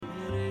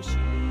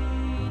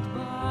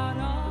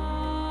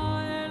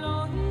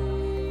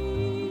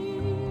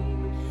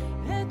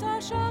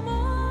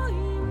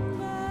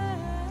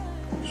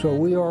So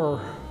we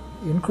are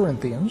in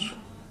Corinthians,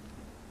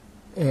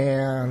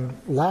 and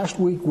last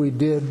week we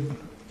did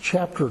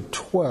chapter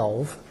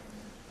 12,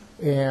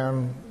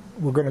 and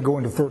we're going to go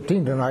into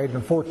 13 tonight,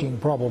 and 14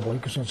 probably,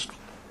 because since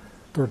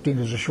 13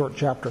 is a short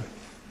chapter.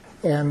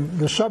 And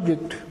the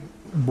subject,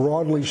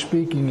 broadly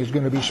speaking, is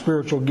going to be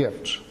spiritual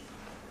gifts.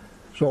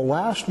 So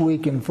last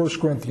week in 1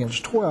 Corinthians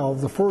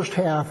 12, the first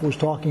half was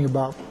talking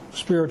about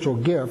spiritual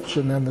gifts,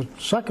 and then the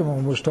second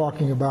one was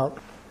talking about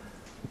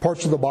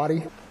parts of the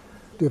body.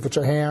 If it's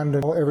a hand,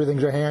 and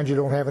everything's a hand, you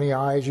don't have any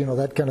eyes,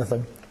 that kind of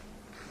thing.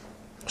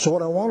 So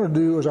what I want to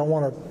do is I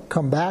want to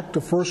come back to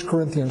 1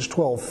 Corinthians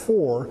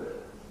 12:4,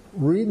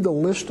 read the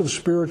list of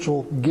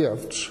spiritual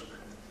gifts,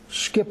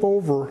 skip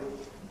over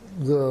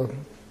the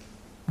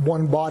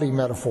one body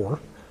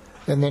metaphor,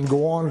 and then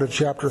go on to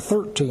chapter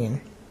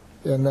 13,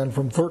 and then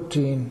from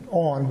 13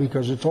 on,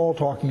 because it's all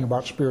talking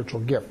about spiritual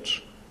gifts.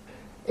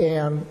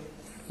 And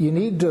you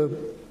need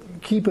to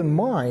keep in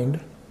mind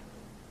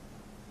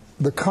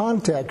the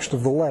context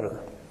of the letter,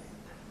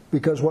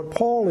 because what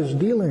Paul is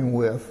dealing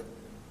with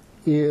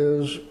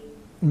is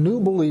new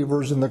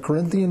believers in the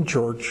Corinthian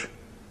church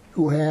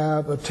who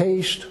have a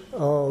taste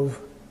of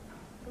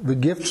the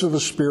gifts of the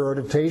Spirit,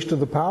 a taste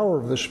of the power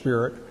of the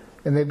Spirit,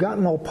 and they've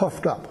gotten all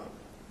puffed up.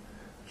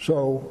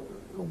 So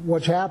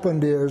what's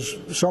happened is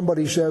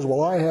somebody says,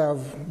 well, I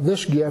have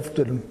this gift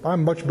and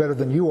I'm much better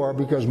than you are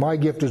because my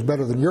gift is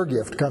better than your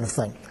gift, kind of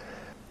thing.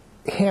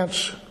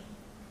 Hence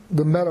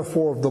the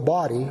metaphor of the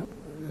body.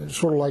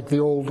 Sort of like the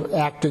old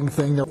acting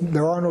thing.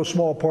 There are no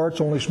small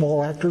parts, only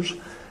small actors.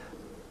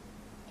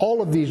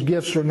 All of these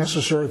gifts are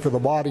necessary for the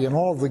body, and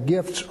all of the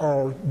gifts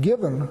are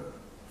given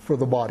for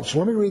the body. So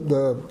let me read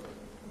the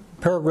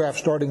paragraph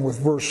starting with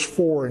verse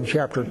 4 in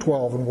chapter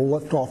 12, and we'll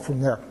lift off from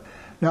there.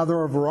 Now there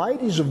are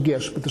varieties of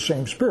gifts, but the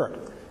same Spirit.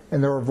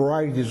 And there are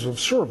varieties of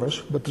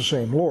service, but the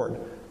same Lord.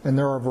 And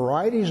there are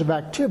varieties of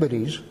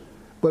activities,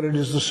 but it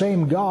is the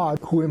same God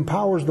who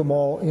empowers them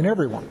all in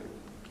everyone.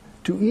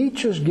 To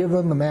each is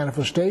given the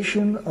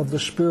manifestation of the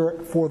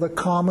Spirit for the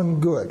common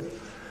good.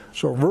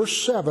 So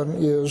verse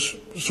 7 is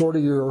sort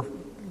of your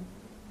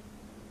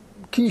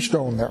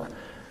keystone there.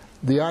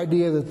 The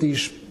idea that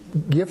these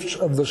gifts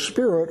of the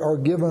Spirit are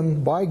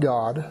given by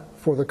God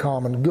for the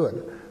common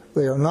good.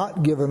 They are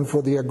not given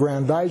for the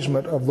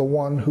aggrandizement of the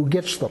one who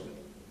gets them.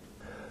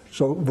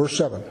 So verse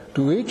 7,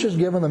 to each is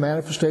given the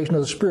manifestation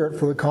of the Spirit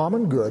for the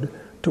common good.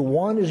 To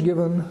one is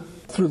given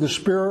through the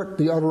Spirit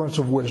the utterance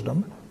of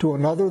wisdom, to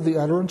another the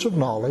utterance of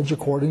knowledge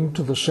according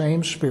to the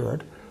same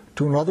Spirit,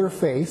 to another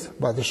faith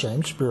by the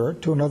same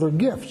Spirit, to another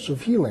gifts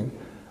of healing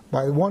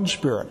by one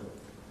Spirit,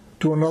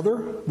 to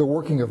another the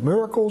working of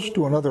miracles,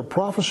 to another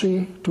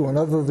prophecy, to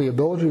another the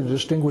ability to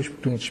distinguish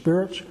between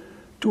spirits,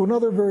 to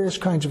another various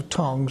kinds of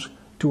tongues,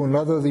 to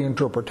another the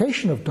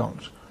interpretation of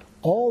tongues.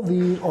 All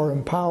these are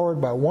empowered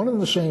by one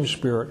and the same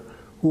Spirit,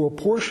 who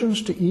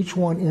apportions to each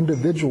one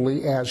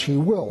individually as he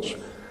wills.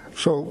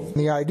 So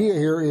the idea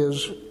here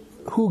is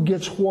who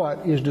gets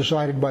what is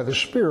decided by the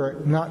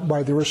Spirit, not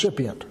by the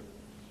recipient.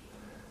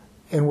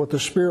 And what the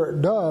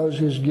Spirit does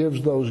is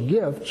gives those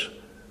gifts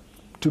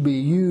to be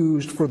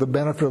used for the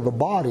benefit of the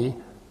body,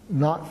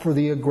 not for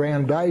the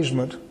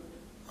aggrandizement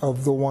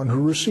of the one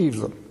who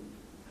receives them.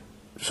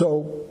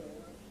 So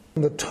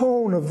the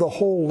tone of the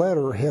whole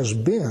letter has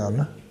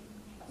been,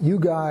 you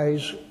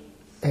guys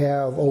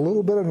have a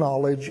little bit of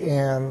knowledge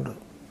and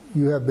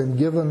you have been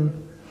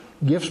given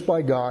gifts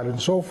by God and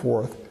so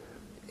forth,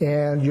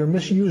 and you're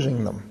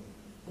misusing them.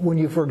 When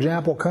you, for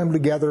example, come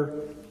together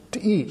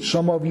to eat,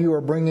 some of you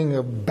are bringing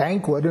a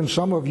banquet and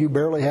some of you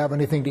barely have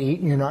anything to eat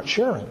and you're not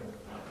sharing.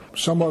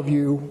 Some of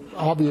you,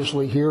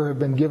 obviously here, have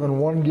been given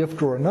one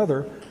gift or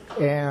another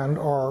and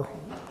are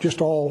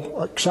just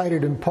all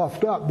excited and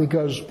puffed up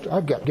because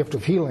I've got a gift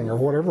of healing or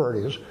whatever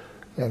it is,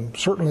 and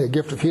certainly a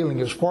gift of healing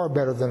is far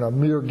better than a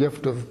mere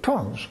gift of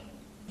tongues.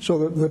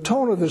 So the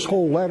tone of this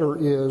whole letter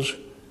is,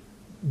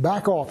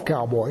 back off,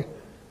 cowboy.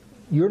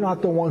 You're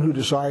not the one who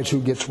decides who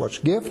gets what's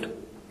gift,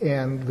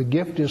 and the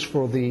gift is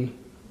for the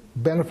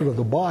benefit of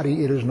the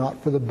body. It is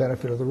not for the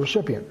benefit of the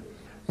recipient.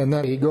 And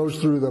then he goes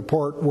through the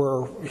part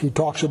where he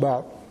talks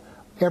about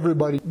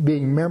everybody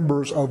being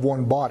members of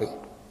one body.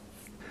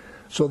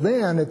 So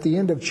then at the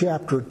end of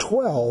chapter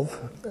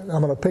 12, I'm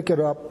going to pick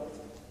it up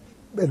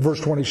at verse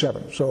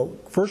 27. So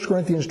 1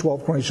 Corinthians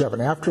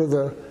 12:27, after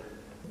the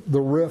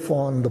riff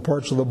on the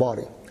parts of the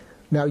body.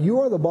 Now you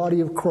are the body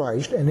of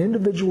Christ and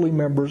individually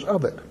members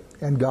of it.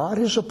 And God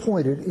has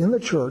appointed in the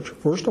church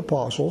first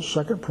apostles,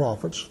 second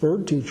prophets,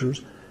 third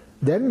teachers,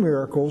 then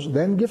miracles,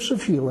 then gifts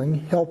of healing,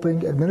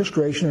 helping,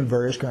 administration, and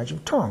various kinds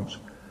of tongues.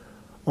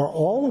 Are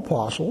all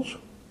apostles?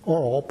 Are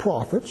all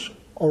prophets?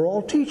 Are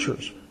all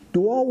teachers?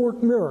 Do all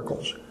work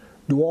miracles?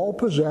 Do all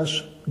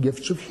possess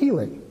gifts of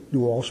healing?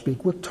 Do all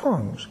speak with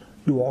tongues?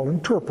 Do all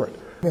interpret?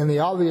 And the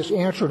obvious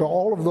answer to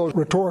all of those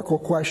rhetorical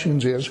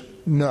questions is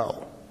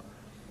no.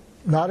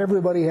 Not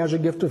everybody has a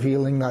gift of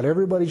healing, not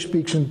everybody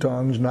speaks in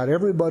tongues, not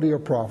everybody are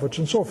prophets,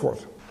 and so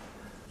forth.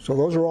 So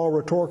those are all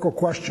rhetorical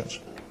questions.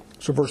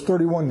 So verse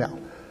 31 now.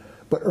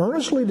 But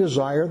earnestly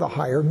desire the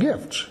higher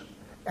gifts,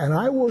 and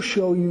I will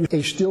show you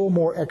a still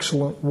more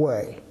excellent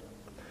way.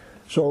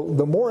 So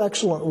the more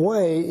excellent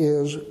way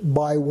is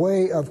by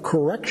way of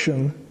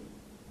correction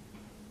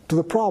to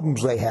the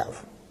problems they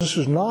have. This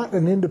is not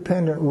an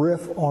independent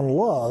riff on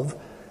love.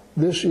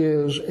 This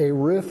is a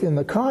riff in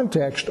the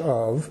context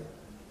of,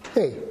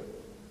 hey,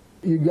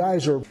 you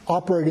guys are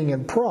operating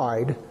in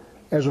pride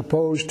as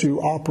opposed to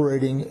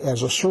operating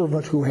as a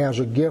servant who has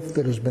a gift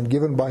that has been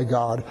given by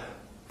God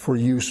for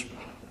use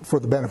for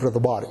the benefit of the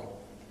body.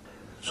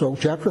 So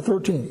chapter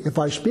 13, if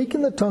I speak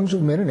in the tongues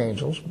of men and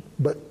angels,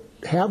 but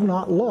have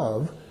not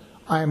love,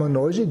 I am a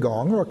noisy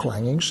gong or a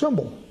clanging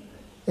cymbal.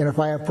 And if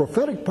I have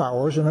prophetic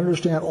powers and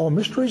understand all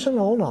mysteries and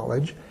all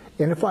knowledge,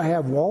 and if I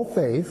have all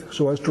faith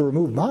so as to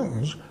remove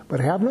mountains, but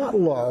have not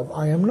love,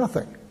 I am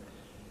nothing.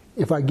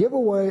 If I give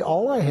away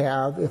all I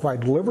have, if I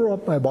deliver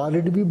up my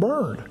body to be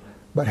burned,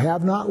 but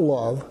have not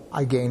love,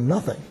 I gain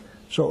nothing.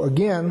 So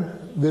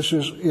again, this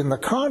is in the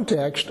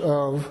context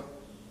of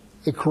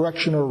a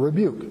correction or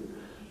rebuke.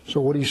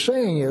 So what he's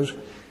saying is,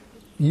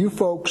 you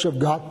folks have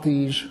got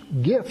these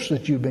gifts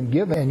that you've been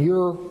given, and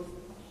you're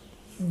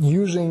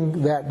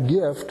using that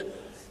gift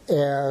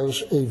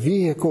as a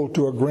vehicle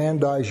to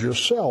aggrandize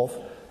yourself,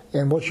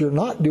 and what you're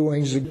not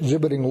doing is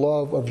exhibiting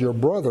love of your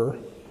brother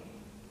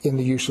in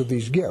the use of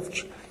these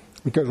gifts.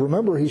 Because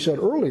remember, he said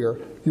earlier,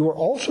 you are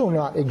also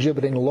not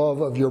exhibiting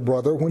love of your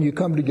brother when you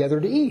come together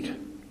to eat.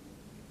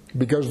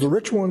 Because the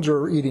rich ones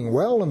are eating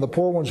well and the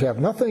poor ones have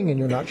nothing and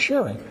you're not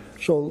sharing.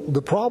 So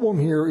the problem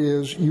here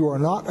is you are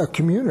not a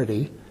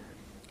community.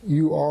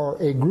 You are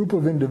a group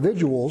of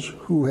individuals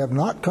who have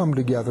not come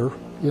together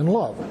in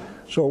love.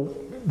 So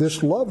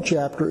this love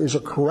chapter is a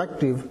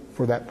corrective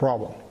for that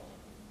problem.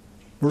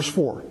 Verse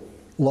 4,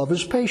 love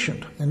is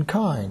patient and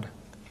kind.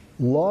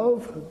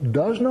 Love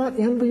does not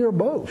envy or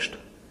boast.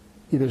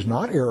 It is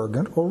not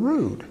arrogant or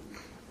rude.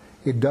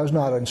 It does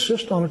not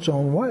insist on its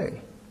own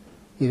way.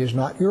 It is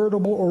not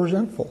irritable or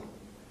resentful.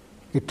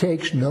 It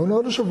takes no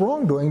notice of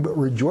wrongdoing, but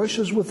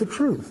rejoices with the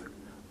truth.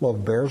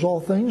 Love bears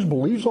all things,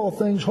 believes all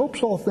things,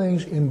 hopes all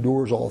things,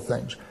 endures all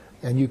things.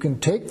 And you can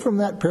take from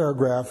that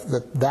paragraph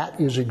that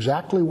that is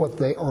exactly what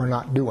they are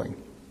not doing.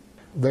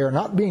 They are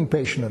not being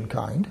patient and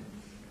kind.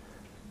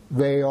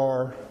 They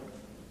are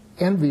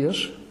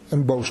envious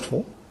and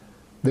boastful.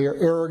 They are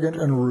arrogant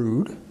and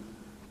rude.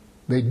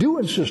 They do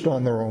insist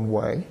on their own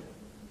way.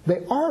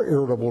 They are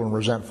irritable and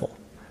resentful.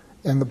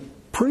 And the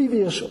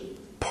previous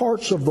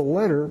parts of the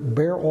letter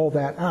bear all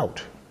that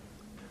out.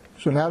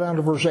 So now down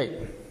to verse 8.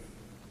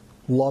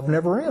 Love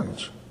never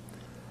ends.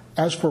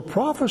 As for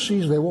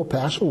prophecies, they will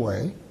pass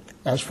away.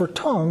 As for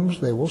tongues,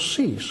 they will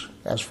cease.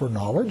 As for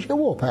knowledge, it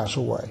will pass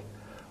away.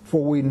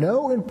 For we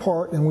know in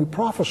part and we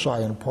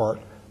prophesy in part,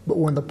 but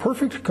when the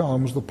perfect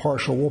comes, the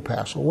partial will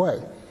pass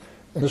away.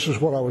 And this is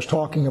what I was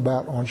talking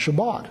about on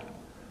Shabbat.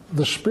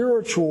 The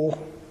spiritual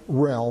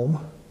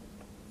realm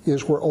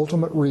is where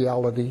ultimate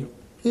reality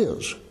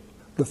is.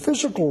 The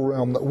physical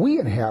realm that we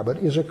inhabit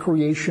is a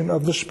creation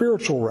of the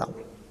spiritual realm.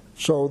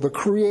 So the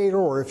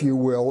creator, if you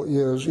will,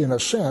 is in a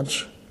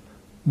sense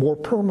more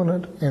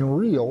permanent and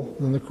real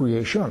than the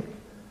creation.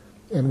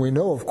 And we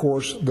know, of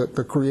course, that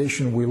the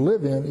creation we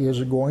live in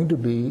is going to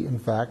be, in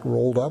fact,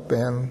 rolled up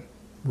and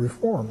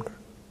reformed.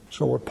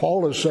 So what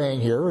Paul is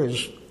saying here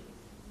is,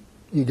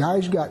 you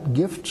guys got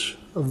gifts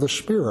of the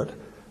Spirit.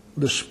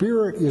 The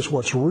Spirit is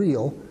what's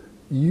real.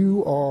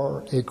 You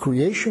are a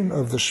creation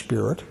of the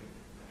Spirit.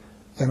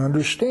 And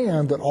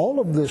understand that all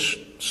of this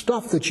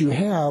stuff that you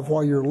have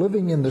while you're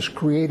living in this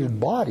created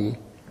body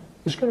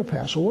is going to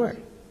pass away.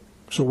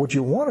 So what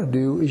you want to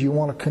do is you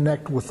want to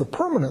connect with the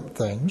permanent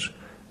things.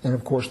 And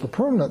of course the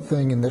permanent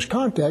thing in this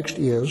context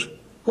is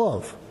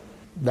love.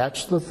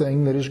 That's the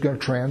thing that is going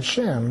to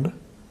transcend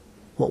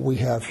what we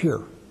have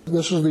here.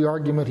 This is the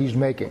argument he's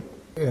making.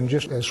 And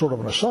just as sort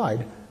of an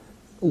aside,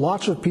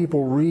 lots of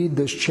people read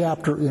this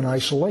chapter in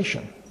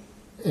isolation.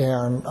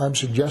 And I'm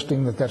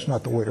suggesting that that's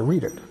not the way to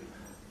read it.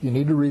 You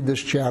need to read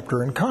this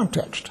chapter in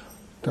context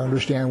to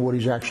understand what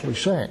he's actually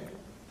saying.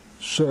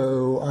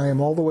 So I am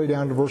all the way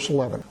down to verse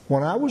 11.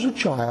 When I was a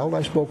child,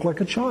 I spoke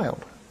like a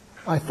child.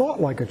 I thought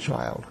like a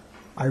child.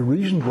 I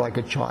reasoned like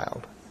a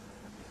child.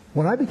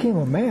 When I became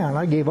a man,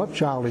 I gave up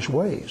childish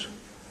ways.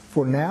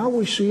 For now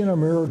we see in a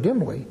mirror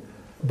dimly,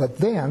 but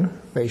then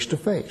face to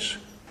face.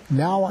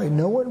 Now I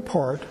know in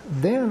part,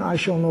 then I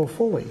shall know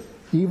fully,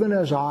 even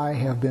as I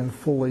have been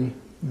fully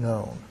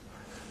known.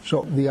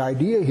 So the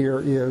idea here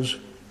is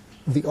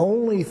the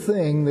only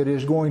thing that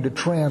is going to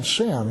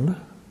transcend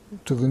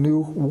to the new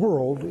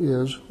world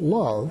is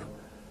love.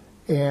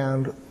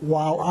 And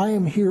while I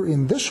am here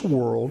in this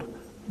world,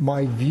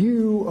 my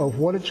view of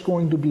what it's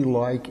going to be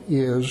like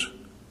is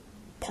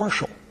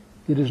partial.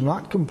 It is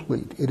not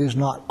complete. It is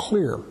not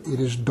clear. It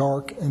is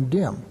dark and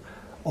dim.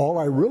 All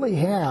I really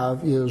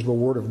have is the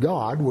Word of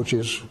God, which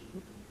is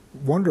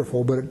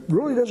wonderful, but it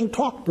really doesn't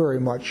talk very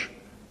much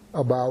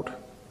about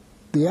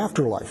the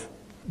afterlife.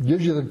 It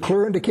gives you the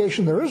clear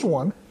indication there is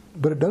one,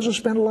 but it doesn't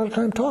spend a lot of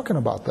time talking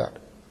about that.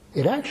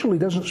 It actually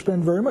doesn't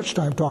spend very much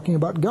time talking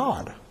about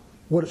God.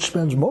 What it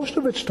spends most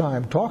of its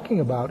time talking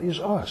about is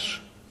us.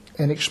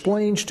 and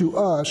explains to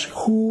us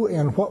who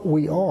and what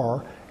we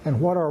are and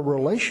what our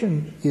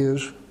relation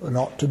is and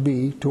ought to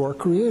be to our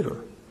Creator.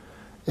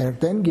 And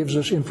it then gives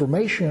us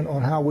information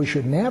on how we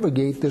should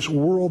navigate this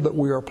world that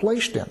we are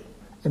placed in.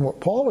 And what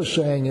Paul is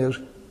saying is,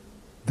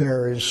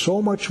 there is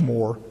so much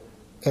more,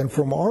 and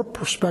from our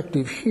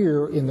perspective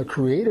here in the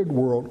created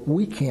world,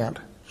 we can't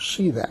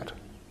see that.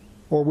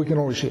 Or we can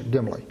only see it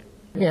dimly.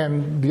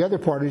 And the other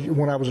part is,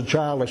 when I was a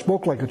child, I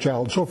spoke like a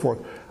child, and so forth.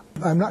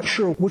 I'm not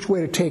sure which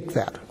way to take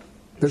that.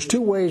 There's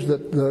two ways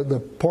that the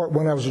part,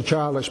 when I was a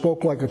child, I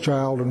spoke like a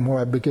child, and when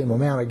I became a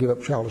man, I gave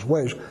up childish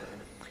ways.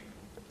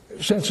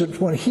 Since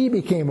when he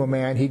became a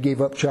man, he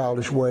gave up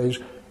childish ways,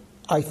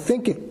 I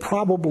think it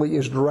probably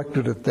is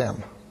directed at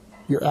them.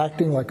 You're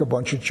acting like a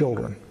bunch of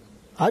children.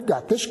 I've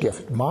got this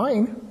gift,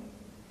 mine.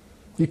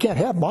 You can't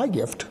have my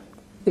gift.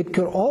 It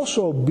could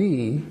also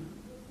be,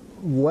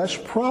 less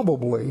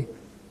probably,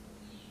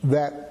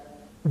 that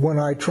when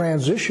I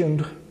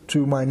transitioned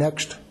to my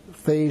next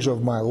phase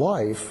of my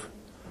life,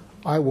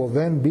 I will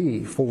then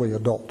be fully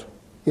adult.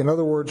 In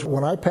other words,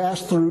 when I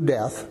pass through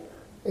death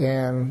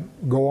and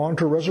go on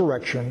to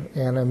resurrection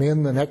and am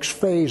in the next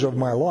phase of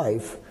my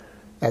life,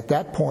 at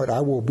that point I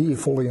will be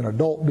fully an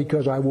adult,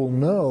 because I will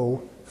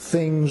know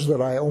things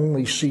that I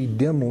only see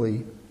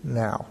dimly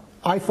now.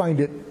 I find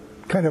it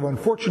kind of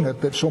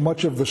unfortunate that so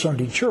much of the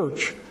Sunday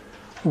church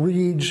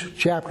reads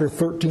chapter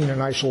 13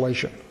 in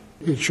isolation.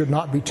 It should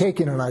not be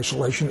taken in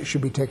isolation, it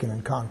should be taken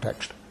in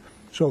context.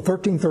 So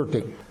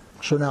 13:13.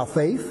 So now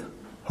faith,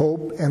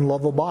 hope, and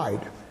love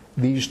abide,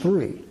 these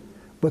three.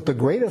 But the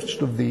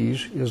greatest of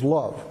these is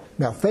love.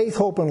 Now faith,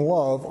 hope, and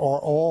love are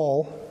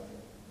all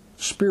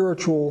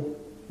spiritual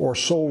or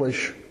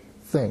soulish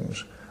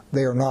things.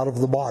 They are not of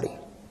the body,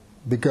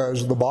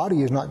 because the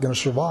body is not going to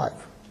survive.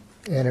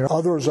 And in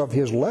others of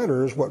his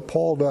letters, what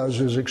Paul does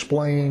is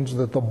explains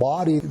that the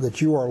body that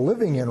you are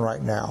living in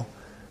right now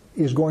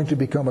is going to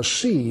become a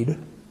seed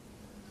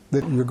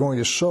that you're going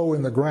to sow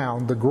in the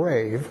ground, the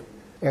grave,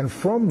 and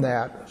from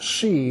that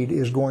seed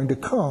is going to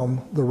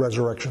come the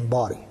resurrection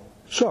body.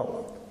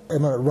 So,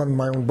 I'm going to run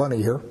my own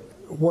bunny here.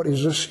 What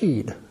is a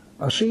seed?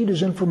 A seed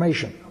is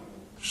information.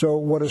 So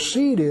what a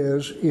seed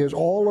is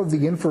all of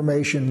the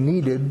information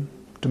needed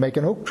to make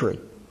an oak tree.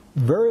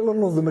 Very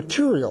little of the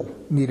material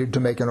needed to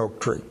make an oak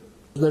tree.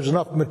 There's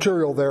enough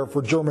material there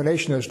for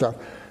germination and stuff,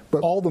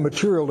 but all the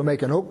material to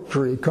make an oak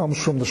tree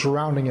comes from the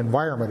surrounding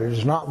environment. It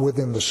is not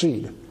within the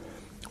seed.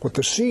 What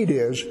the seed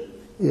is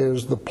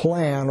the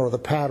plan or the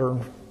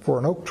pattern for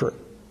an oak tree.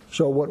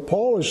 So what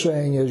Paul is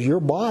saying is your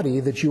body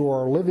that you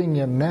are living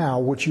in now,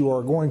 which you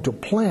are going to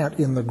plant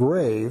in the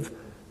grave,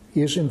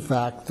 is in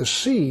fact the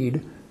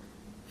seed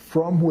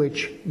from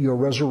which your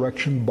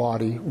resurrection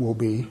body will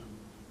be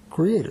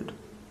created.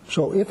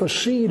 So if a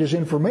seed is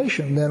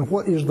information, then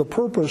what is the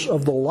purpose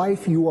of the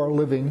life you are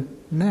living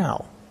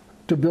now?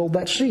 To build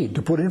that seed,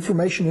 to put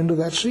information into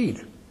that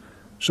seed.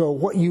 So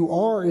what you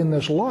are in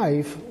this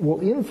life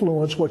will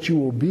influence what you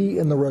will be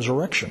in the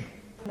resurrection.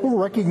 We'll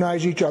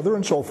recognize each other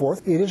and so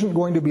forth. It isn't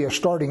going to be a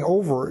starting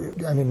over.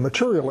 I mean,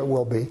 material it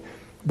will be.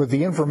 But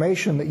the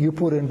information that you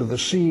put into the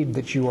seed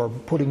that you are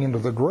putting into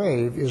the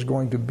grave is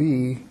going to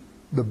be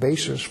the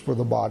basis for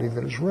the body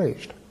that is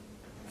raised.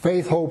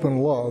 Faith, hope,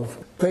 and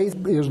love.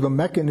 Faith is the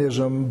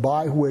mechanism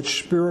by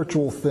which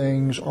spiritual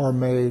things are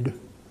made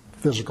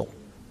physical.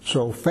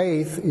 So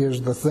faith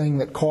is the thing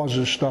that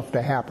causes stuff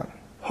to happen.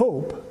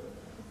 Hope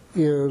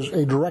is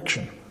a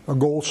direction, a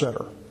goal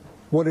setter.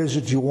 What is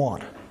it you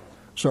want?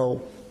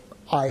 So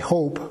I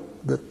hope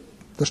that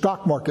the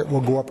stock market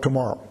will go up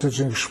tomorrow. It's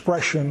an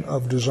expression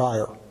of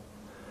desire.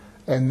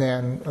 And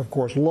then, of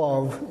course,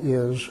 love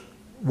is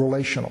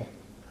relational.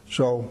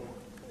 So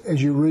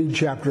as you read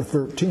chapter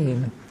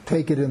 13,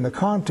 take it in the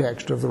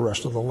context of the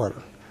rest of the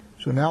letter.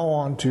 So now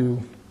on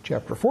to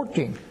chapter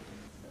 14.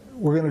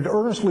 We're going to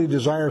earnestly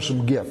desire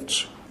some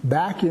gifts.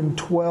 Back in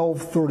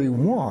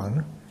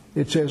 12:31,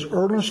 it says,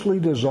 earnestly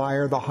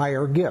desire the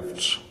higher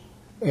gifts.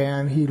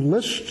 And he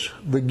lists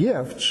the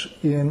gifts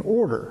in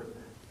order.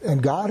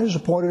 And God has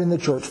appointed in the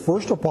church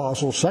first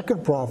apostles,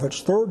 second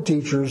prophets, third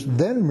teachers,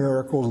 then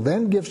miracles,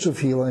 then gifts of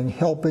healing,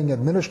 helping,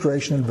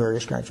 administration, and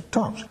various kinds of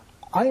tongues.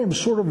 I am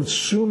sort of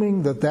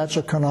assuming that that's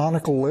a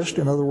canonical list.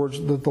 In other words,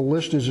 that the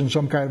list is in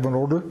some kind of an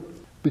order,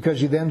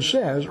 because he then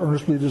says,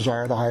 earnestly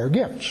desire the higher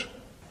gifts.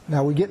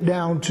 Now we get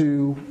down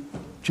to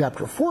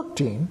chapter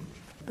 14.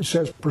 It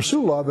says,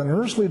 pursue love and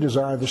earnestly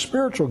desire the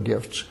spiritual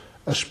gifts,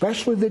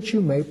 especially that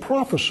you may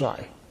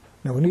prophesy.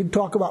 Now we need to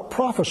talk about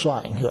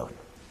prophesying here.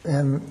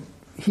 And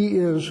he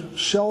is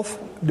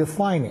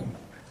self-defining.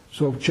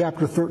 So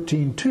chapter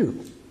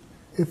 13:2.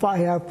 If I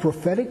have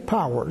prophetic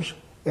powers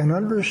and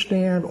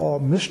understand all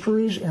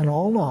mysteries and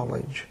all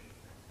knowledge.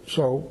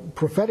 So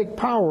prophetic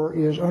power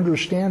is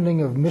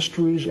understanding of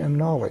mysteries and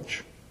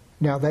knowledge.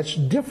 Now that's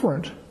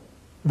different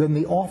than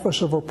the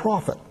office of a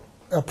prophet.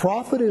 A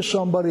prophet is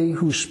somebody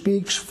who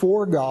speaks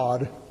for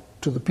God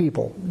to the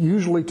people,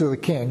 usually to the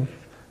king,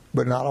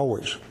 but not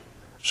always.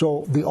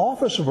 So the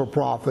office of a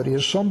prophet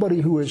is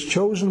somebody who is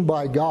chosen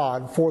by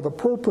God for the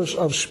purpose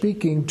of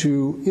speaking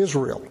to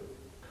Israel.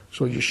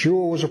 So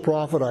Yeshua was a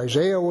prophet,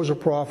 Isaiah was a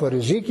prophet,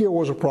 Ezekiel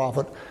was a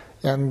prophet,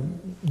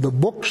 and the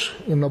books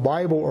in the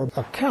Bible are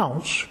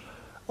accounts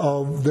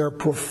of their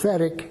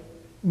prophetic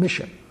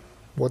mission,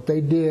 what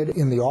they did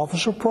in the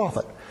office of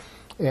prophet.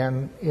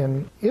 And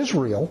in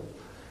Israel,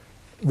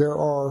 there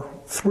are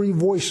three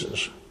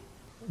voices.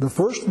 The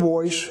first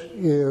voice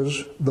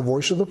is the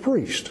voice of the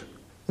priest.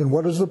 And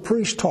what does the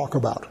priest talk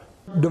about?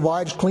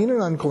 Divides clean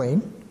and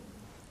unclean,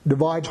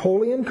 divides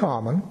holy and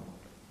common,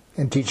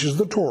 and teaches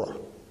the Torah.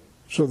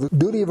 So the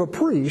duty of a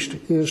priest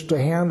is to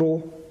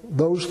handle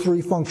those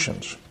three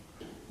functions.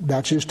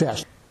 That's his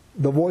task.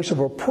 The voice of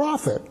a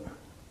prophet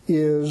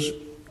is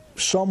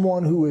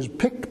someone who is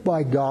picked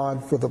by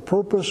God for the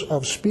purpose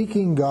of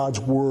speaking God's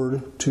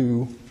word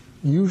to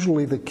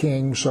usually the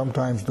king,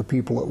 sometimes the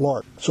people at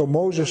large. So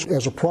Moses,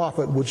 as a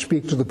prophet, would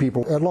speak to the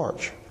people at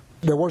large.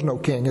 There was no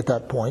king at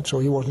that point, so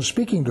he wasn't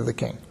speaking to the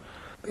king.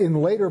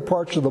 In later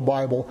parts of the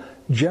Bible,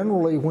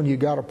 generally when you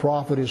got a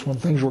prophet is when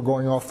things were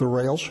going off the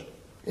rails,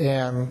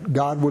 and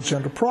God would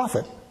send a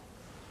prophet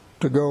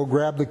to go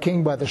grab the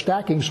king by the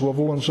stacking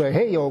swivel and say,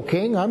 "Hey, O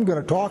king, I'm going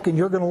to talk and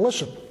you're going to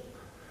listen,"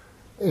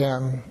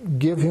 and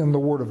give him the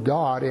word of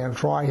God and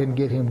try and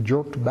get him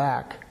jerked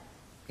back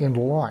into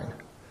line.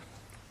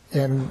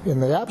 And in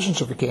the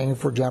absence of a king,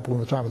 for example, in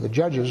the time of the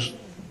judges,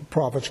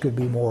 prophets could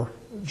be more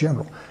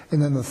general.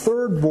 And then the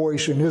third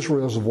voice in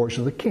Israel is the voice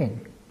of the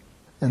king.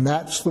 And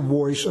that's the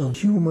voice of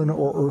human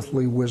or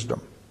earthly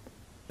wisdom.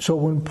 So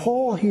when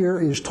Paul here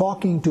is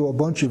talking to a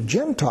bunch of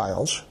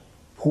Gentiles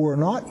who are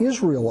not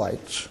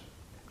Israelites,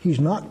 he's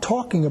not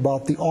talking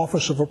about the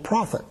office of a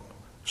prophet.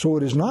 So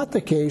it is not the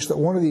case that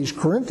one of these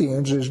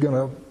Corinthians is going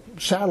to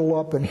saddle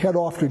up and head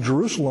off to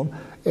Jerusalem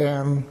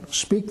and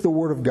speak the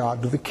word of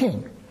God to the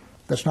king.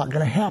 That's not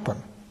going to happen.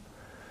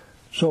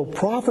 So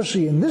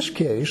prophecy in this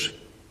case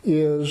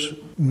is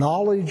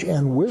knowledge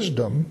and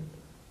wisdom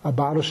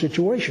about a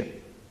situation.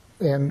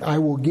 And I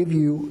will give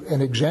you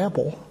an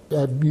example.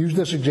 I've used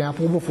this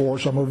example before.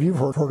 Some of you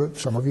have heard it,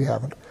 some of you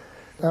haven't.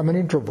 I'm an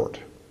introvert.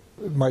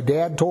 My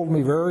dad told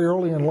me very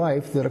early in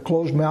life that a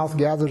closed mouth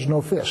gathers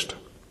no fist.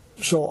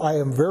 So I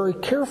am very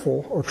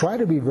careful, or try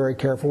to be very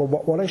careful,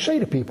 about what I say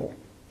to people.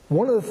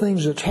 One of the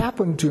things that's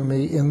happened to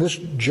me in this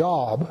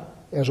job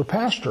as a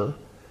pastor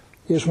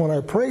is when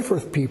I pray for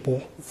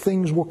people,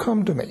 things will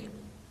come to me.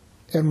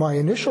 And my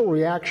initial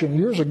reaction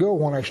years ago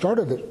when I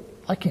started it,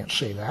 I can't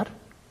say that.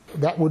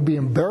 That would be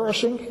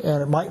embarrassing,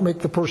 and it might make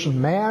the person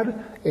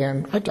mad,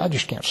 and I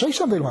just can't say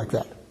something like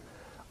that.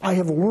 I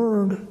have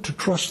learned to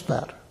trust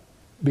that,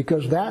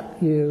 because that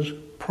is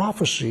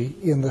prophecy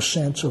in the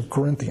sense of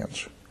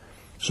Corinthians.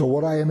 So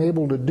what I am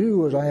able to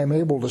do is I am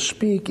able to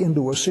speak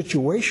into a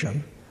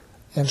situation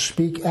and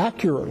speak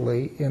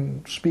accurately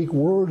and speak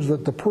words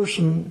that the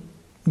person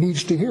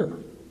needs to hear.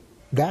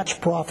 That's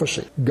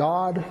prophecy.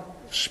 God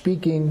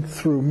speaking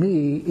through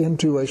me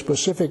into a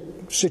specific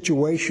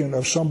situation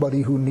of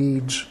somebody who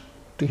needs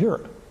to hear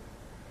it.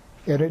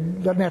 And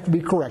it doesn't have to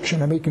be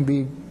correction. I mean, it can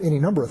be any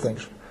number of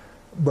things.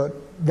 But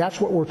that's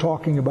what we're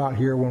talking about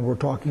here when we're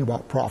talking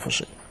about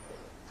prophecy.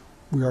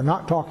 We are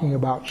not talking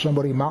about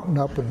somebody mounting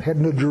up and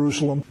heading to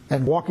Jerusalem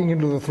and walking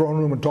into the throne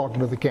room and talking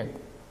to the king.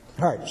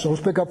 All right, so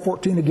let's pick up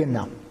 14 again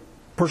now.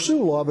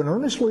 Pursue love and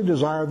earnestly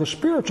desire the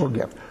spiritual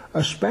gift,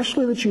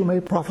 especially that you may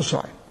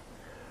prophesy.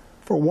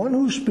 For one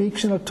who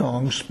speaks in a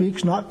tongue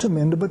speaks not to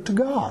men but to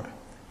God,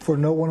 for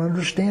no one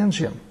understands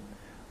him.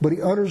 But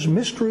he utters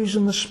mysteries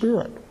in the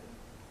Spirit.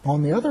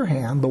 On the other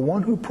hand, the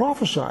one who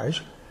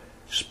prophesies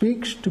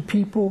speaks to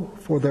people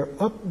for their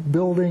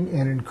upbuilding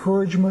and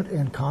encouragement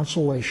and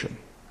consolation.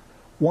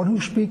 One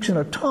who speaks in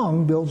a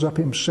tongue builds up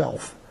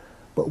himself,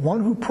 but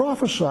one who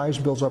prophesies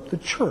builds up the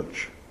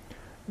church.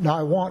 Now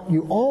I want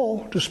you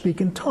all to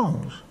speak in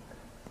tongues,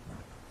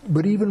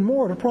 but even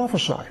more to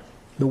prophesy.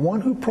 The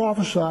one who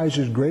prophesies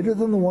is greater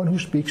than the one who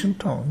speaks in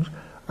tongues,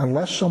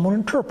 unless someone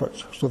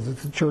interprets, so that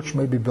the church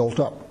may be built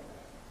up.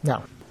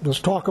 Now, let's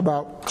talk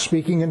about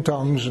speaking in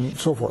tongues and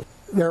so forth.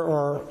 There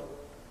are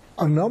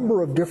a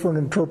number of different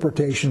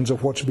interpretations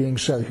of what's being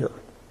said here.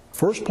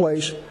 First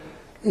place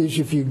is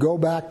if you go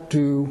back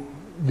to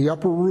the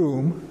upper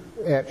room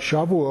at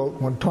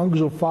Shavuot, when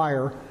tongues of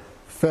fire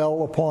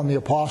fell upon the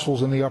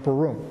apostles in the upper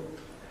room.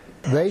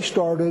 They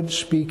started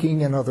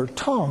speaking in other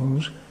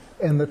tongues,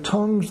 and the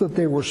tongues that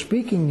they were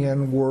speaking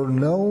in were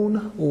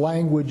known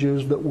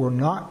languages that were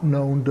not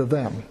known to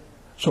them.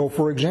 So,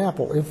 for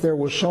example, if there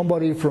was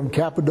somebody from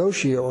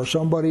Cappadocia or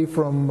somebody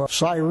from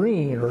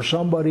Cyrene or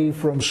somebody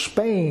from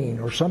Spain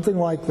or something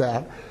like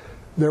that,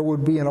 there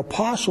would be an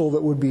apostle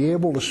that would be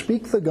able to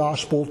speak the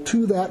gospel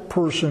to that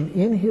person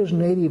in his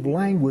native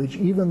language,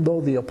 even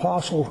though the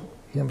apostle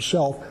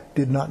himself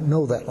did not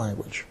know that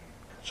language.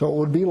 So it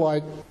would be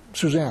like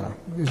Susanna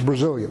is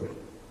Brazilian.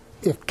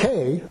 If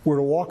Kay were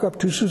to walk up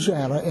to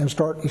Susanna and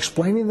start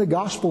explaining the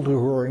gospel to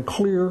her in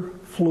clear,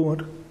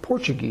 fluent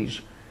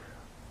Portuguese,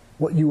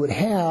 what you would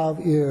have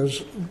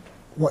is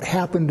what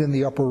happened in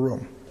the upper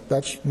room.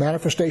 That's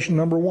manifestation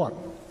number one.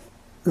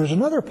 There's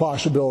another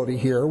possibility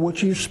here,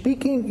 which is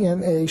speaking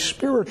in a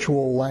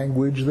spiritual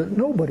language that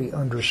nobody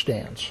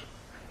understands.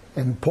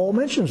 And Paul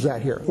mentions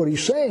that here. What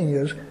he's saying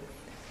is,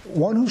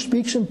 one who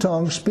speaks in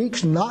tongues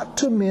speaks not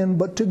to men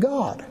but to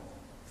God,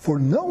 for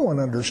no one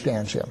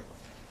understands him,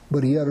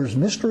 but he utters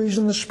mysteries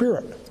in the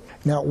Spirit.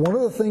 Now, one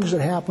of the things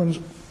that happens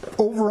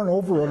over and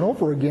over and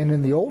over again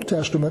in the Old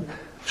Testament,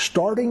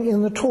 starting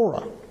in the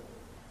Torah,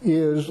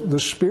 is the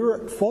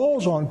Spirit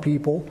falls on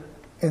people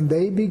and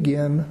they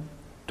begin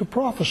to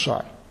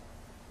prophesy.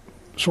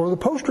 Sort of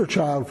the poster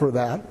child for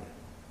that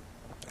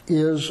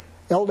is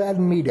Eldad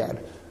and Medad.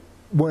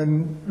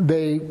 When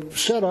they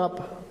set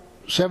up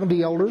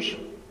 70 elders,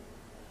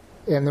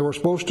 and they were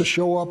supposed to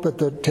show up at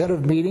the tent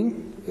of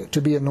meeting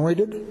to be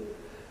anointed,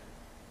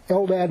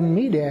 Eldad and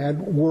Medad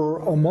were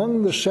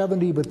among the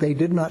 70, but they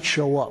did not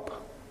show up.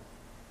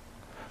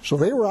 So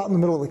they were out in the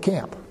middle of the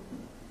camp.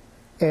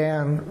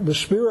 And the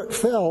Spirit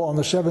fell on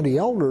the 70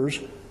 elders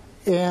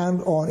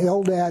and on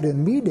Eldad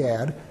and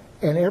Medad,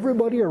 and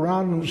everybody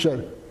around them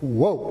said,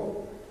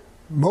 "Whoa,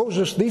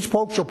 Moses, these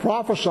folks are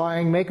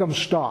prophesying, make them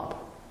stop."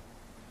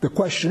 The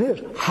question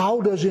is,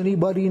 how does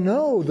anybody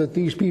know that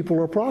these people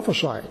are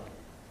prophesying?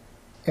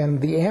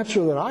 And the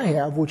answer that I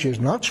have, which is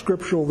not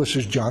scriptural, this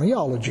is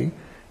Johnnyology,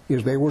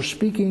 is they were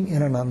speaking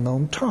in an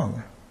unknown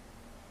tongue.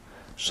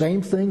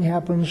 Same thing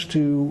happens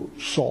to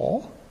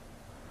Saul.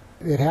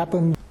 It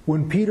happened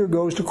when Peter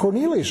goes to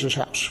Cornelius'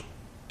 house.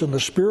 And the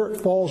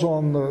Spirit falls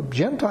on the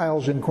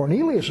Gentiles in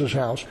Cornelius'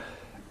 house,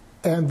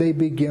 and they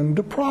begin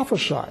to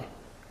prophesy.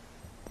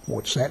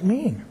 What's that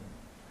mean?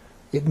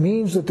 It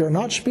means that they're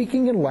not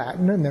speaking in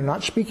Latin, and they're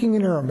not speaking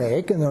in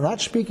Aramaic, and they're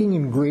not speaking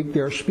in Greek.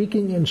 They're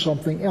speaking in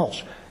something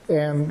else.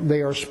 And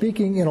they are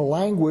speaking in a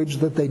language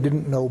that they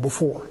didn't know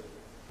before.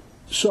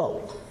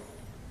 So,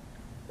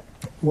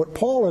 what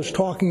Paul is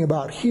talking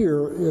about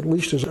here, at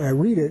least as I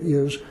read it,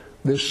 is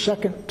this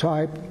second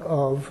type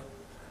of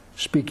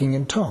speaking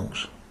in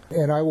tongues.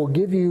 And I will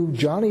give you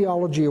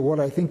Johnnyology of what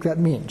I think that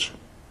means.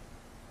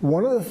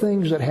 One of the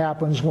things that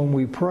happens when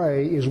we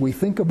pray is we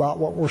think about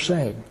what we're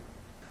saying.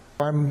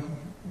 I'm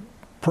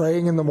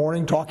praying in the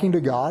morning, talking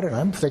to God, and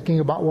I'm thinking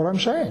about what I'm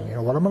saying.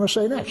 What I'm going to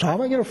say next. How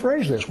am I going to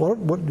phrase this? What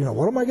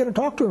am I going to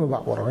talk to him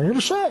about? What am I going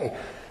to say?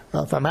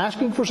 If I'm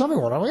asking for something,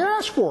 what am I going to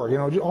ask for?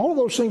 All of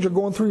those things are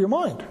going through your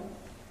mind.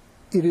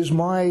 It is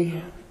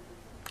my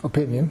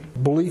opinion,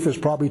 belief is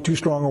probably too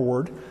strong a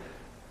word,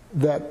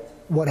 that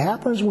what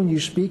happens when you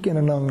speak in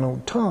an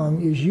unknown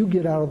tongue is you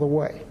get out of the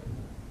way.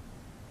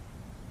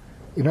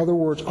 In other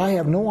words, I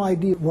have no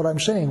idea what I'm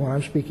saying when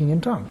I'm speaking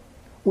in tongues,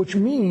 which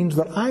means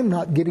that I'm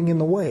not getting in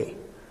the way.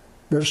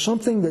 There's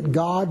something that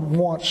God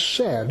wants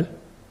said,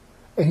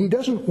 and He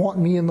doesn't want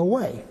me in the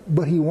way,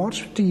 but He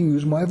wants to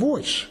use my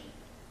voice.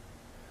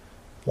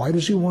 Why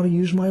does He want to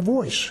use my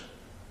voice?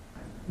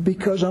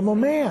 Because I'm a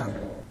man.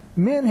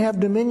 Men have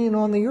dominion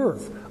on the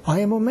earth. I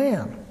am a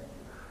man.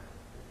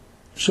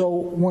 So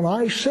when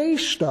I say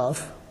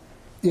stuff,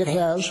 it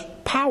has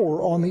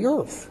power on the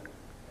earth.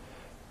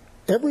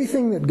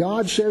 Everything that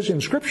God says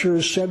in Scripture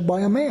is said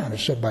by a man.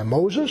 It's said by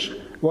Moses.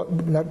 Well,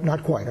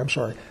 not quite, I'm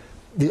sorry.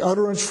 The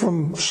utterance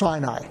from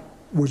Sinai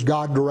was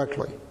God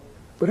directly.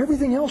 But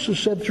everything else is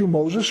said through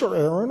Moses or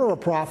Aaron or a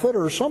prophet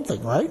or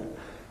something, right?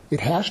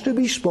 It has to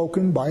be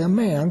spoken by a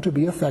man to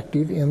be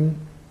effective in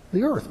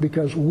the earth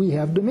because we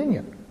have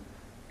dominion.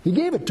 He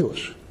gave it to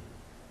us.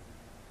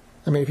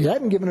 I mean, if He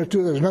hadn't given it to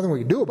us, there's nothing we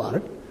could do about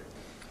it.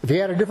 If He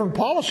had a different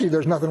policy,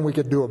 there's nothing we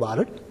could do about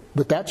it.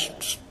 But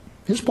that's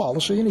His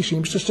policy, and He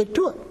seems to stick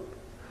to it.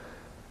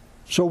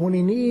 So when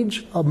He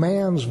needs a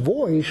man's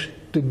voice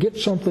to get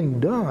something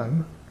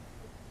done,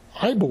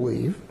 I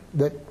believe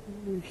that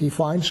He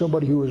finds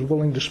somebody who is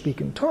willing to speak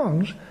in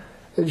tongues,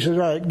 and He says, all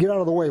right, get out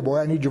of the way, boy,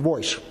 I need your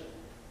voice.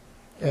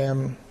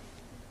 And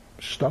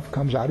stuff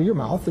comes out of your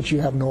mouth that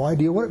you have no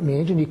idea what it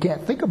means, and you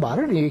can't think about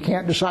it, and you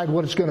can't decide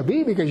what it's going to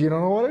be because you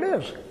don't know what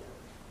it is.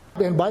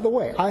 And by the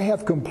way, I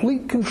have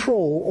complete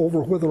control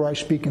over whether I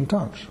speak in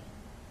tongues.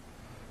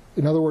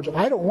 In other words,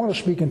 I don't want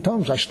to speak in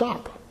tongues, I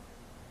stop.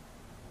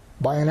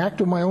 By an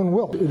act of my own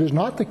will. It is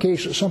not the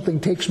case that something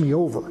takes me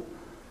over.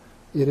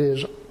 It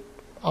is,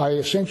 I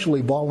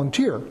essentially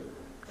volunteer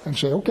and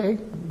say, okay,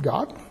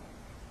 God,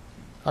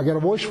 I got a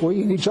voice for you,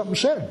 you need something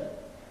said.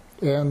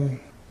 And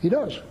He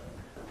does.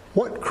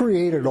 What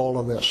created all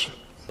of this?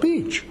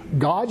 Speech.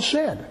 God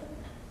said.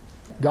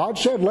 God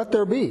said, let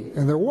there be,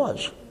 and there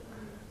was.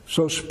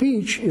 So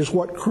speech is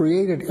what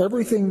created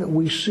everything that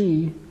we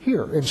see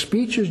here. And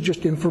speech is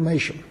just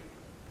information.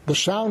 The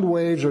sound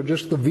waves are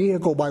just the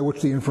vehicle by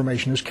which the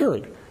information is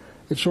carried.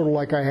 It's sort of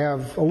like I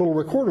have a little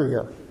recorder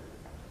here,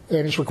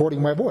 and it's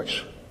recording my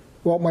voice.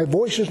 Well, my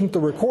voice isn't the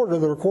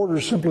recorder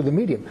is simply the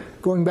medium.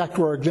 Going back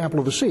to our example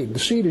of the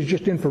seed is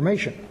just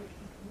information.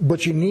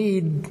 But you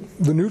need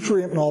the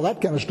nutrient and all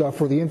that kind of stuff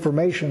for the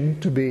information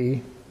to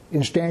be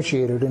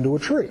instantiated into a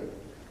tree.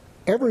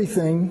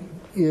 Everything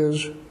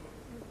is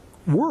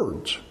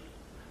words.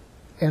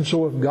 And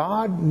so if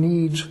God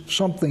needs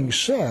something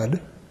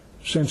said,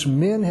 since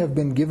men have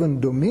been given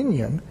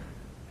dominion,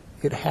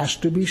 it has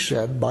to be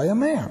said by a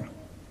man.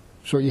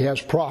 So He has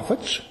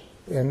prophets,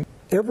 and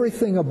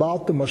everything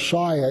about the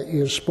Messiah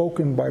is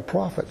spoken by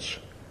prophets.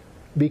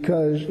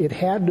 because it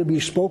had to be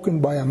spoken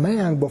by a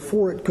man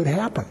before it could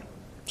happen.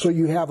 So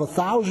you have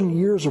 1,000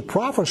 years of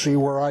prophecy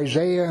where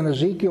Isaiah and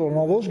Ezekiel and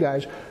all those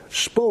guys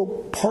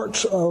spoke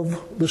parts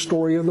of the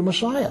story of the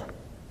Messiah.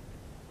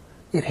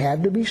 It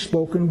had to be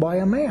spoken by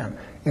a man.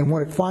 And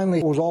when it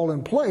finally was all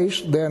in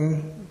place,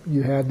 then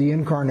you had the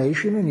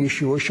incarnation, and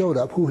Yeshua showed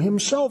up, who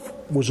himself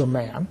was a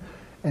man,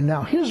 and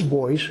now his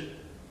voice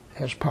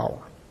has power.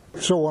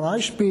 So when I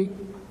speak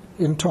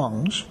in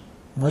tongues,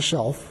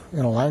 myself, in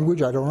a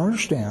language I don't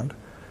understand,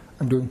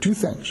 I'm doing two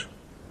things.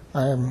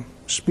 I am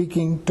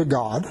speaking to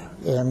God,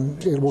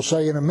 and it will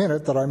say in a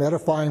minute that I'm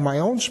edifying my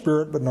own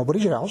spirit, but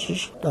nobody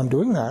else's. I'm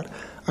doing that.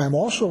 I'm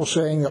also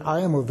saying that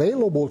I am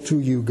available to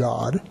you,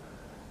 God,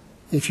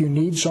 if you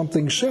need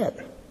something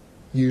said.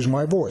 Use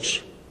my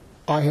voice.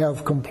 I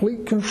have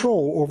complete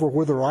control over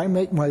whether I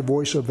make my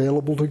voice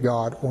available to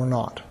God or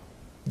not.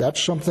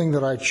 That's something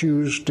that I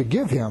choose to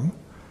give him,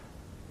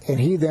 and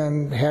he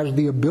then has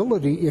the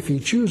ability, if he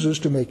chooses,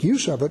 to make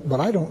use of it, but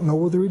I don't know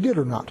whether he did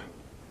or not.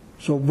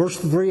 So verse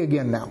 3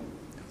 again now.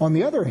 On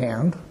the other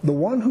hand, the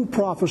one who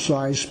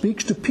prophesies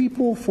speaks to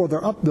people for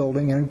their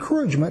upbuilding and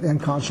encouragement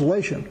and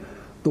consolation.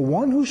 The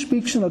one who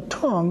speaks in a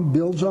tongue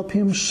builds up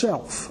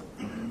himself,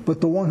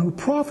 but the one who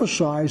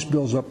prophesies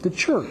builds up the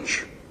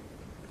church.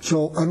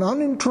 So an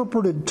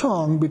uninterpreted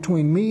tongue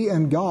between me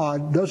and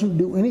God doesn't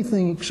do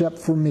anything except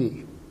for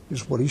me,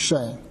 is what he's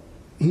saying.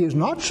 He is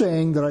not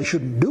saying that I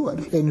shouldn't do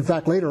it. And in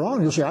fact, later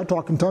on, he'll say, I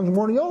talk in tongues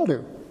more than y'all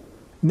do.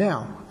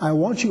 Now, I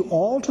want you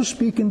all to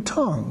speak in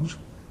tongues,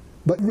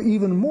 but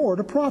even more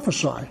to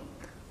prophesy.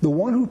 The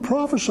one who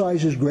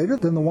prophesies is greater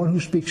than the one who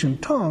speaks in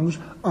tongues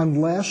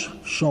unless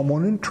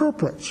someone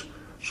interprets,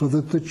 so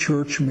that the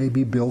church may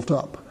be built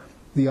up.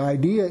 The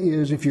idea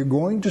is if you're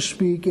going to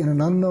speak in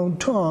an unknown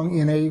tongue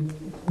in a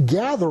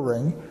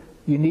gathering,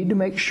 you need to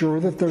make sure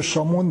that there's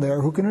someone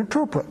there who can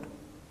interpret.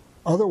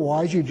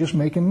 Otherwise, you're just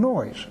making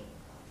noise.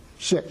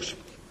 6.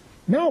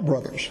 Now,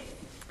 brothers,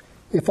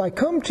 if I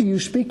come to you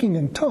speaking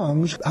in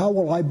tongues, how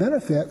will I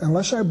benefit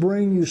unless I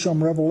bring you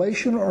some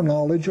revelation or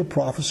knowledge or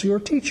prophecy or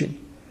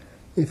teaching?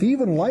 If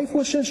even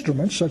lifeless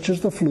instruments, such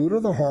as the flute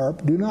or the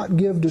harp, do not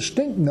give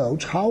distinct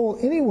notes, how will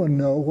anyone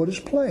know what is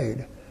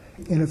played?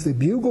 And if the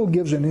bugle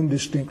gives an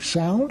indistinct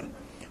sound,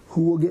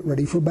 who will get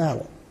ready for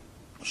battle?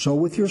 So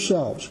with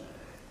yourselves.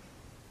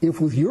 If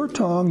with your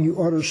tongue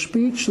you utter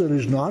speech that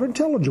is not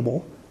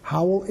intelligible,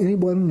 how will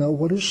anyone know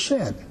what is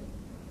said?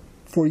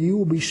 For you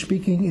will be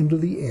speaking into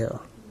the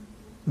air.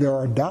 There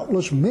are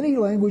doubtless many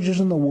languages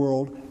in the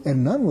world,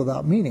 and none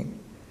without meaning.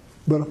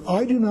 But if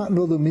I do not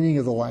know the meaning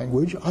of the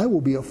language, I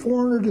will be a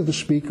foreigner to the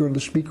speaker, and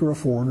the speaker a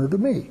foreigner to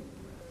me.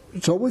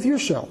 So with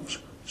yourselves,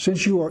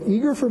 since you are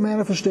eager for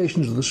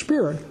manifestations of the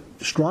Spirit,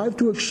 strive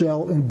to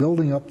excel in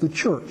building up the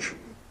church.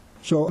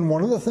 So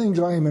one of the things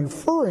I am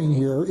inferring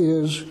here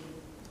is,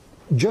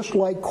 just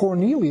like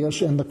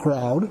Cornelius and the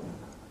crowd,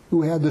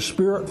 who had the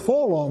Spirit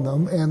fall on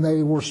them, and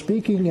they were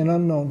speaking in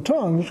unknown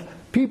tongues,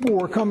 people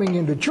were coming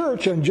into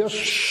church and just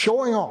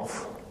showing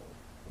off.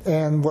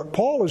 And what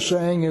Paul is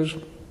saying is,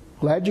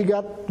 glad you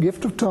got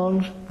gift of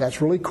tongues,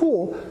 that's really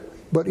cool,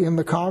 but in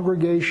the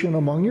congregation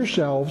among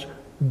yourselves,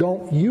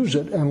 don't use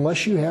it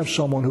unless you have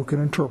someone who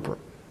can interpret.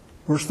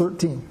 Verse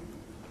 13.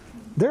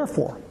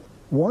 Therefore,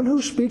 one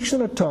who speaks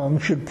in a tongue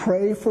should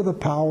pray for the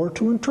power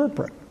to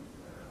interpret.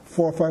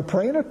 For if I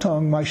pray in a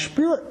tongue, my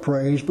spirit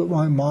prays, but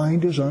my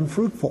mind is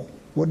unfruitful.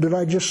 What did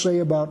I just say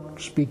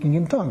about speaking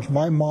in tongues?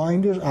 My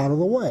mind is out of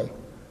the way.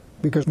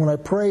 Because when I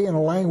pray in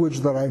a language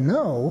that I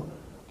know,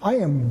 I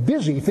am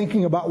busy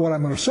thinking about what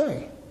I'm going to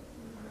say.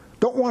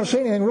 Don't want to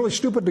say anything really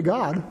stupid to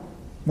God.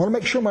 Want to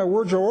make sure my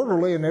words are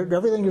orderly and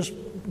everything is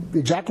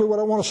exactly what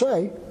I want to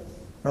say.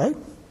 Right?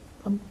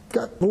 I've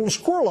got a little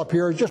squirrel up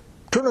here just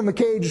turning the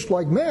cage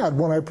like mad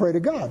when I pray to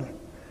God.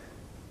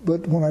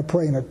 But when I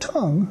pray in a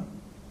tongue,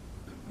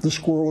 the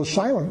squirrel is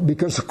silent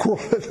because the squirrel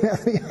doesn't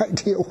have any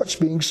idea what's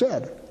being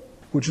said,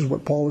 which is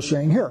what Paul is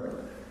saying here.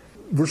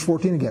 Verse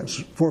 14 again.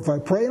 For if I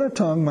pray in a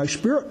tongue, my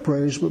spirit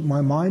prays, but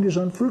my mind is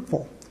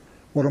unfruitful.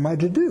 What am I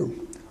to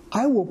do?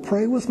 I will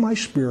pray with my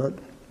spirit,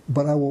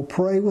 but I will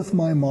pray with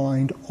my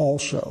mind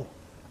also.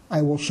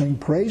 I will sing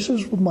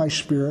praises with my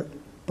spirit,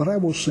 but I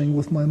will sing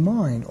with my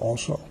mind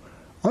also.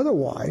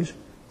 Otherwise,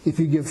 if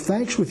you give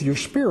thanks with your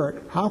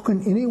spirit, how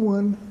can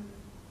anyone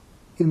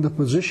in the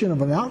position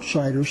of an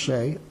outsider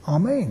say,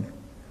 Amen,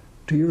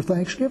 to your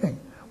thanksgiving,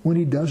 when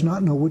he does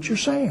not know what you're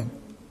saying?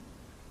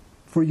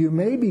 For you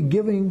may be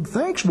giving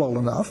thanks well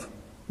enough,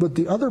 but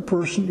the other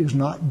person is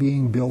not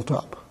being built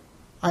up.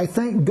 I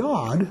thank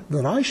God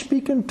that I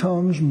speak in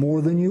tongues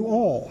more than you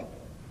all.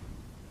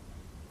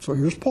 So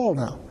here's Paul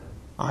now.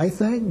 I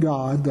thank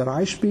God that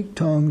I speak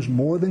tongues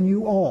more than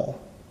you all.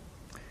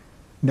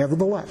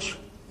 Nevertheless,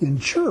 in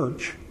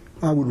church,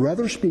 I would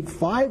rather speak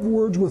 5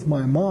 words with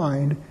my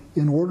mind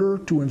in order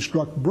to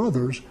instruct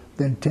brothers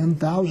than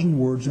 10,000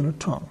 words in a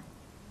tongue.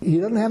 He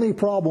doesn't have any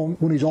problem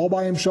when he's all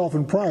by himself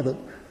in private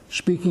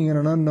speaking in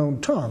an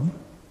unknown tongue,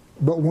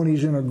 but when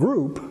he's in a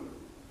group,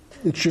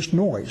 it's just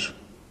noise,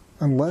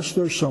 unless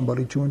there's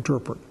somebody to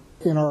interpret.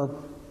 In our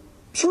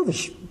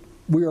service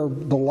We are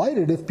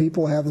delighted if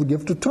people have the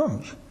gift of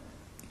tongues.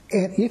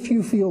 And if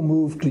you feel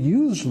moved to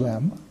use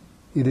them,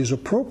 it is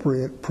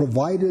appropriate,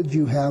 provided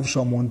you have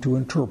someone to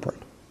interpret.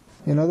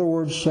 In other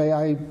words, say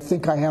I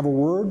think I have a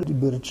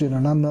word, but it's in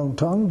an unknown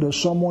tongue. Does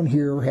someone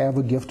here have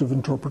a gift of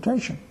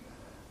interpretation?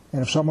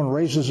 And if someone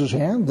raises his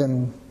hand,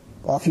 then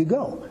off you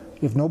go.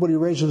 If nobody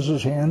raises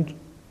his hand,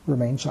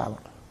 remain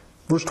silent.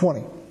 Verse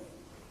 20.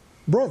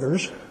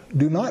 Brothers,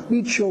 do not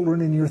be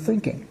children in your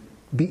thinking.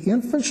 Be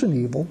infants in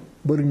evil,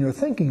 but in your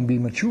thinking be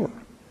mature.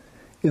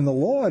 In the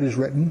law it is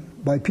written,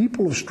 by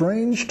people of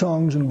strange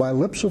tongues and by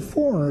lips of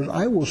foreigners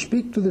I will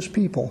speak to this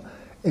people,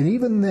 and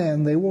even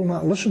then they will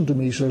not listen to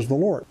me, says the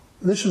Lord.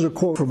 This is a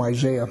quote from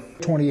Isaiah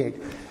 28.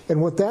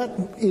 And what that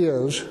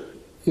is,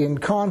 in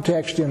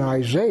context in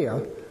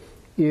Isaiah,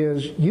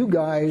 is you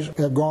guys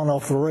have gone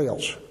off the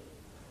rails.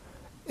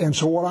 And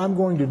so what I'm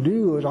going to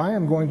do is I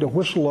am going to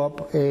whistle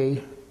up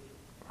a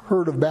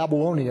herd of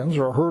Babylonians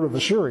or a herd of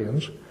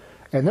Assyrians,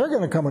 and they're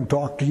going to come and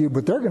talk to you,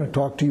 but they're going to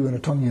talk to you in a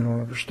tongue you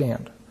don't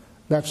understand.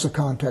 That's the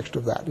context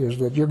of that, is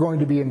that you're going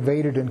to be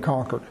invaded and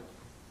conquered.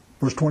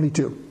 Verse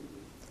 22.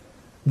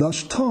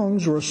 Thus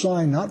tongues are a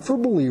sign not for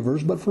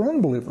believers, but for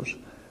unbelievers,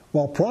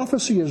 while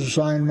prophecy is a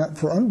sign not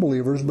for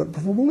unbelievers, but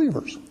for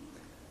believers.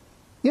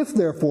 If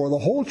therefore the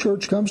whole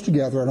church comes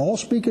together and all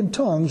speak in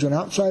tongues and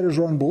outsiders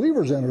or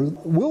unbelievers enter,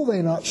 will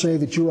they not say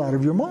that you're out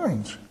of your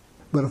minds?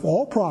 But if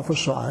all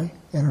prophesy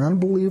and an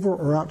unbeliever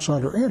or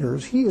outsider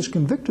enters, he is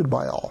convicted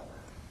by all.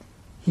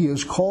 He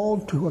is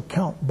called to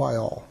account by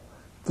all.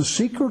 The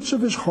secrets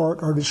of his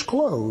heart are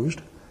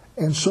disclosed,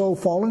 and so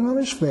falling on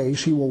his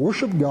face he will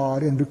worship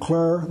God and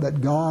declare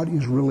that God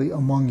is really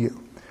among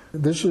you.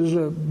 This is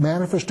a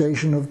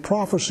manifestation of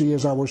prophecy,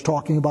 as I was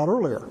talking about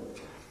earlier,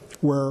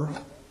 where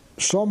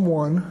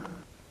someone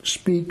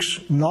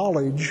speaks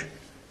knowledge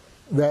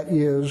that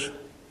is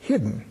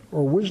hidden,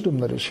 or wisdom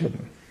that is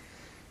hidden.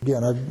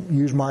 Again, I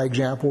use my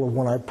example of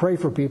when I pray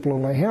for people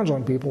and lay hands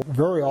on people.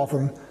 Very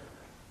often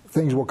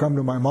things will come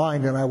to my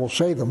mind and I will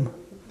say them.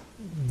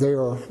 They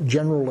are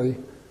generally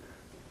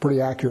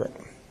pretty accurate.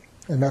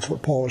 And that's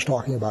what Paul is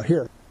talking about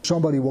here.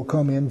 Somebody will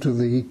come into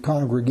the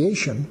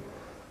congregation,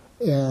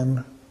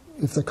 and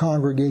if the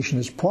congregation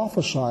is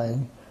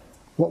prophesying,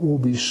 what will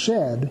be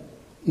said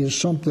is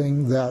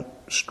something that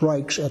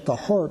strikes at the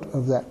heart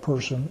of that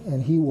person,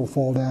 and he will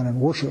fall down and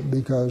worship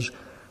because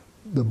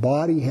the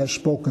body has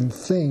spoken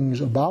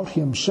things about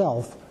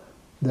himself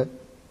that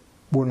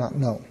were not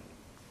known.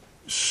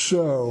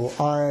 So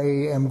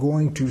I am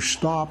going to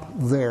stop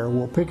there.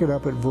 We'll pick it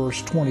up at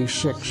verse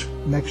 26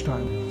 next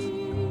time.